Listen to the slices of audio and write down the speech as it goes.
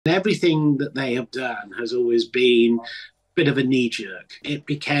Everything that they have done has always been a bit of a knee jerk. It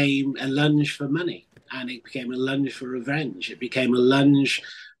became a lunge for money, and it became a lunge for revenge. It became a lunge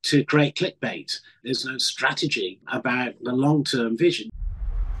to create clickbait. There's no strategy about the long-term vision.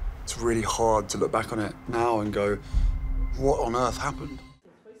 It's really hard to look back on it now and go, what on earth happened?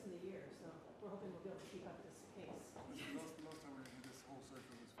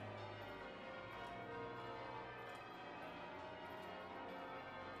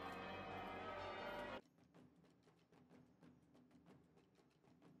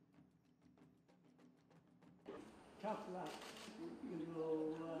 After that, you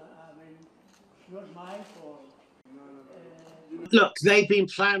will, I mean, it's not my fault. Look, they've been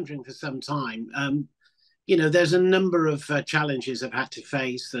floundering for some time. There's a number of challenges they've had to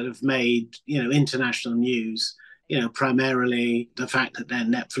face that have made, international news. Primarily the fact that their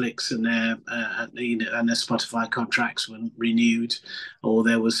Netflix and their Spotify contracts weren't renewed, or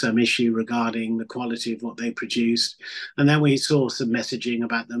there was some issue regarding the quality of what they produced. And then we saw some messaging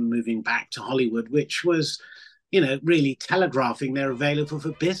about them moving back to Hollywood, which was, really telegraphing they're available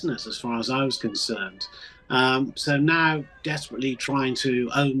for business as far as I was concerned. So now desperately trying to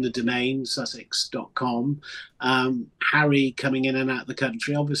own the domain, sussex.com. Harry coming in and out of the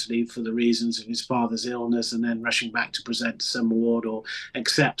country, obviously for the reasons of his father's illness, and then rushing back to present some award or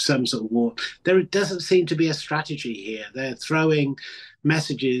accept some sort of award. There doesn't seem to be a strategy here. They're throwing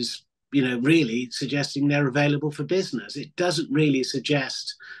messages, really suggesting they're available for business. It doesn't really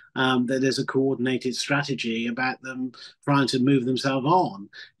suggest that there's a coordinated strategy about them trying to move themselves on.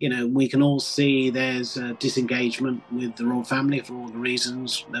 We can all see there's a disengagement with the royal family for all the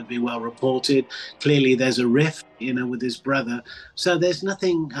reasons that have been well reported. Clearly, there's a rift, with his brother. So there's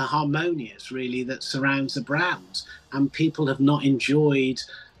nothing harmonious, really, that surrounds the Browns. And people have not enjoyed,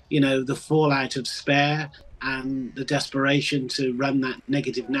 the fallout of Spare and the desperation to run that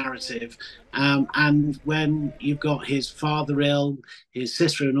negative narrative. And when you've got his father ill, his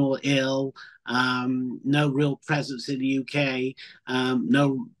sister-in-law ill, no real presence in the UK,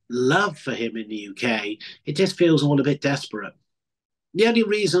 no love for him in the UK, it just feels all a bit desperate. The only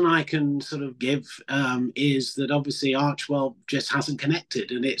reason I can sort of give is that obviously Archewell just hasn't connected,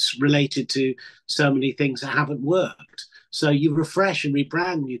 and it's related to so many things that haven't worked. So you refresh and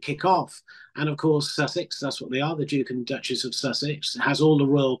rebrand, you kick off. And of course, Sussex, that's what they are, the Duke and Duchess of Sussex, has all the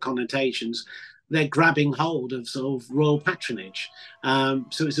royal connotations. They're grabbing hold of sort of royal patronage. So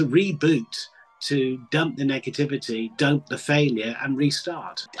it's a reboot to dump the negativity, dump the failure, and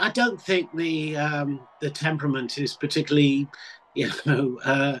restart. I don't think the temperament is particularly,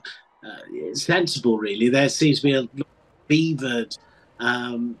 sensible, really. There seems to be a fevered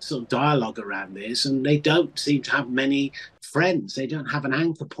sort of dialogue around this, and they don't seem to have many friends. They don't have an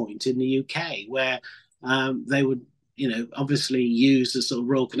anchor point in the UK where they would, obviously use the sort of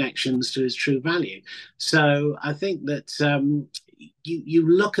royal connections to its true value. So I think that you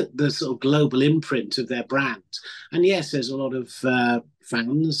look at the sort of global imprint of their brand, and yes, there's a lot of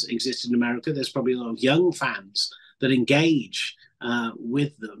fans exist in America. There's probably a lot of young fans that engage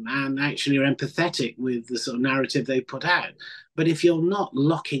with them and actually are empathetic with the sort of narrative they put out. But if you're not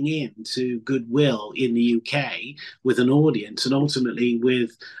locking in to goodwill in the UK with an audience and ultimately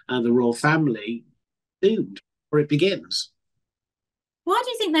with the royal family, doomed before it begins. Why do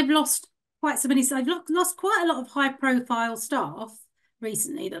you think they've lost quite so many? They've lost quite a lot of high-profile staff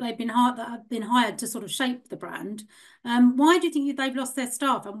recently that have been hired to sort of shape the brand. Why do you think they've lost their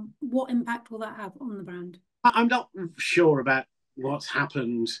staff, and what impact will that have on the brand? I'm not sure about what's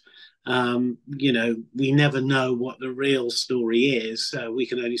happened. We never know what the real story is, so we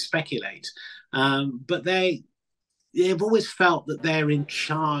can only speculate. But they've always felt that they're in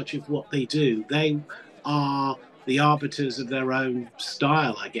charge of what they do. They are the arbiters of their own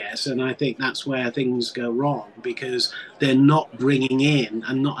style, I guess. And I think that's where things go wrong, because they're not bringing in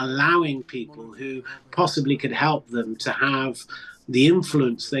and not allowing people who possibly could help them to have the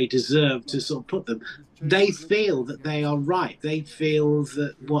influence they deserve to sort of put them. They feel that they are right. They feel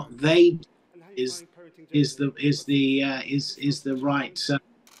that what they is the right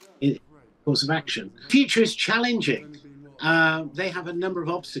course of action. The future is challenging. They have a number of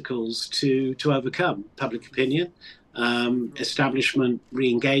obstacles to overcome: public opinion, establishment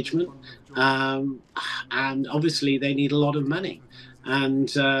re-engagement, and obviously they need a lot of money. And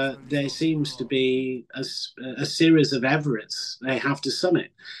there seems to be a series of Everett's they have to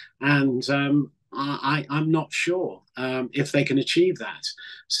summit. And I'm not sure if they can achieve that.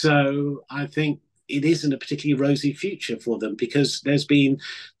 So I think it isn't a particularly rosy future for them, because there's been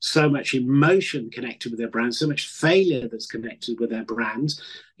so much emotion connected with their brand, so much failure that's connected with their brand.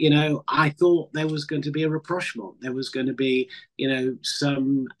 I thought there was going to be a rapprochement. There was going to be,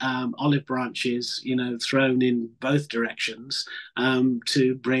 some olive branches, thrown in both directions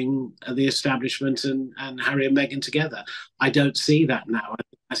to bring the establishment and Harry and Meghan together. I don't see that now. I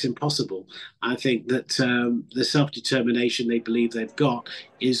think that's impossible. I think that the self-determination they believe they've got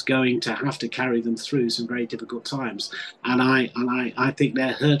is going to have to carry them through some very difficult times. And I think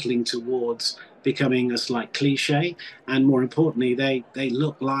they're hurtling towards becoming a slight cliche. And more importantly, they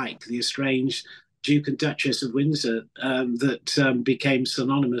look like the estranged Duke and Duchess of Windsor that became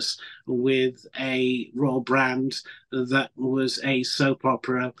synonymous with a royal brand that was a soap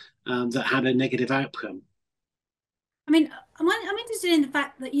opera that had a negative outcome. I mean, I'm interested in the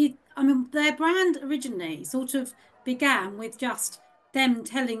fact that their brand originally sort of began with just them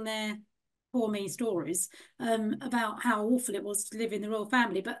telling their poor me stories about how awful it was to live in the royal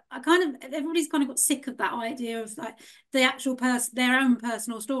family. But everybody's kind of got sick of that idea of like the actual their own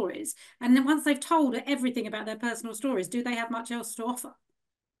personal stories. And then once they've told everything about their personal stories, do they have much else to offer?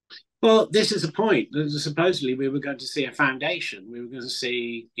 Well, this is the point. Supposedly, we were going to see a foundation. We were going to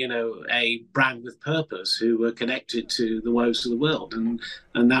see, a brand with purpose who were connected to the woes of the world, and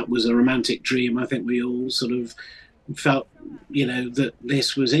that was a romantic dream. I think we all sort of felt, that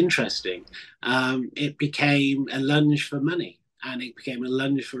this was interesting. It became a lunge for money, and it became a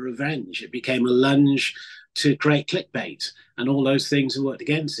lunge for revenge. It became a lunge to create clickbait and all those things that worked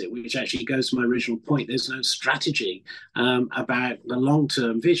against it, which actually goes to my original point. There's no strategy about the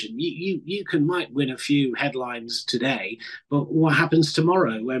long-term vision. You might win a few headlines today, but what happens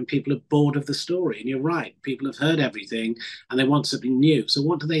tomorrow when people are bored of the story? And you're right, people have heard everything and they want something new. So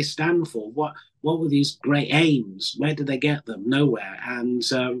what do they stand for? What were these great aims? Where did they get them? Nowhere. And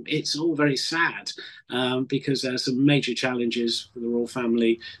it's all very sad because there are some major challenges for the royal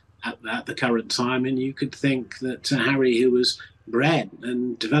family at the current time, and you could think that Harry, who was bred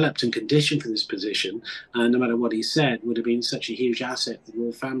and developed and conditioned for this position, no matter what he said, would have been such a huge asset for the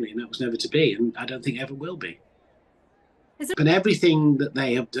royal family, and that was never to be, and I don't think ever will be. And everything that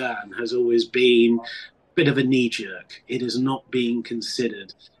they have done has always been a bit of a knee-jerk. It has not been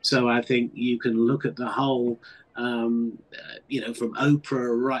considered. So I think you can look at the whole from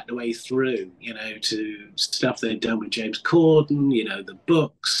Oprah right the way through, to stuff they've done with James Corden, the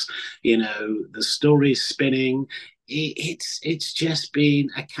books, the stories spinning. It's just been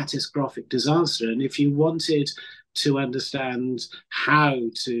a catastrophic disaster. And if you wanted to understand how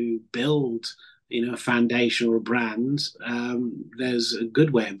to build a foundation or a brand, there's a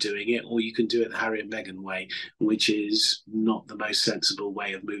good way of doing it, or you can do it the Harry and Meghan way, which is not the most sensible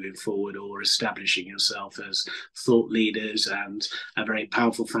way of moving forward or establishing yourself as thought leaders and a very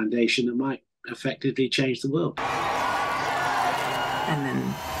powerful foundation that might effectively change the world. And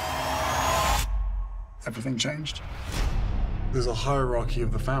then everything changed. There's a hierarchy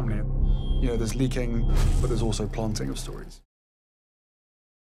of the family. There's leaking, but there's also planting of stories.